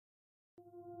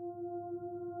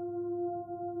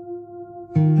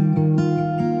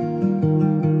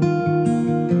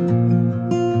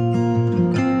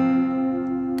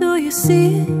you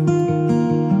see it?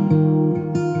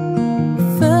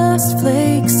 First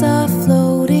flakes are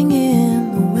floating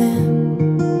in the wind.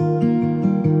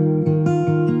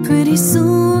 Pretty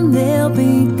soon they'll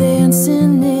be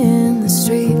dancing in the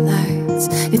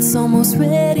streetlights. It's almost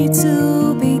ready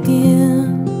to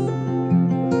begin.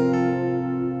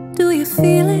 Do you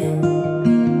feel it?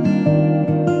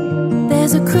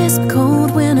 There's a crisp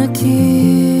cold winter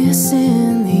kiss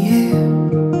in the air.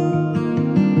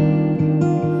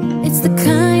 It's the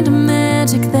kind of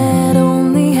magic that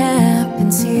only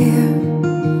happens here,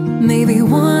 maybe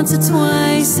once or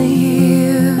twice a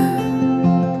year.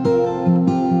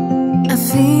 I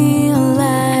feel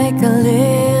like a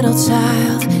little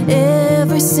child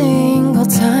every single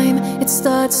time it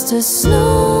starts to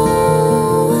snow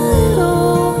a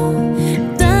little.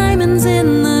 Diamonds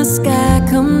in the sky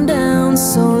come down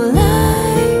so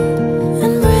light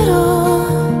and brittle.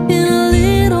 In a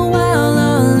little while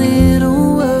our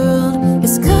little world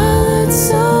is colored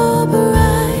so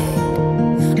bright.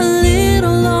 A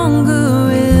little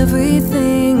longer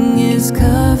everything is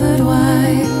covered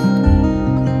white.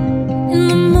 In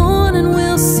the morning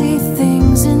we'll see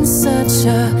things in such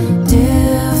a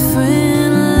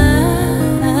different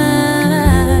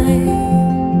light.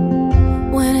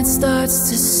 When it starts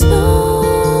to snow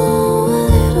a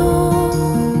little,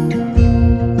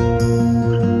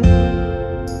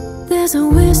 there's a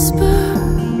whisper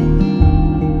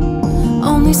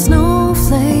only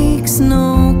snowflakes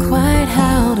know quite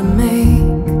how to make.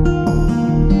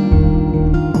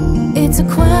 It's a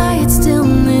quiet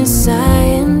stillness I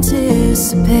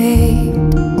anticipate,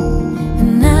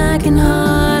 and I can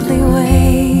hardly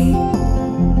wait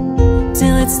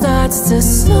till it starts to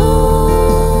snow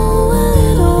a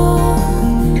little.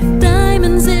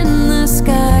 Diamonds in the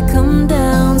sky come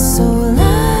down so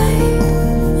light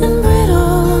and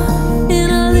brittle. In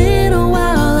a little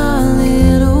while our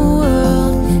little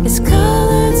world is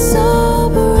colored so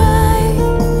bright.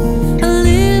 A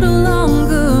little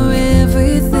longer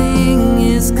everything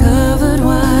is covered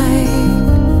white.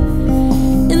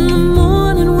 In the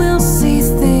morning we'll see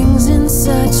things in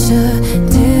such a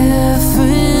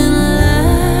different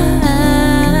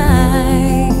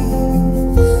light.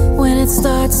 When it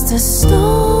starts to snow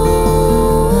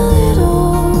a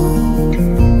little,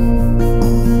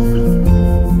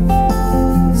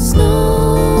 snow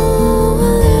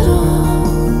a little,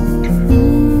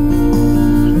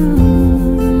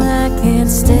 I can't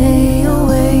stay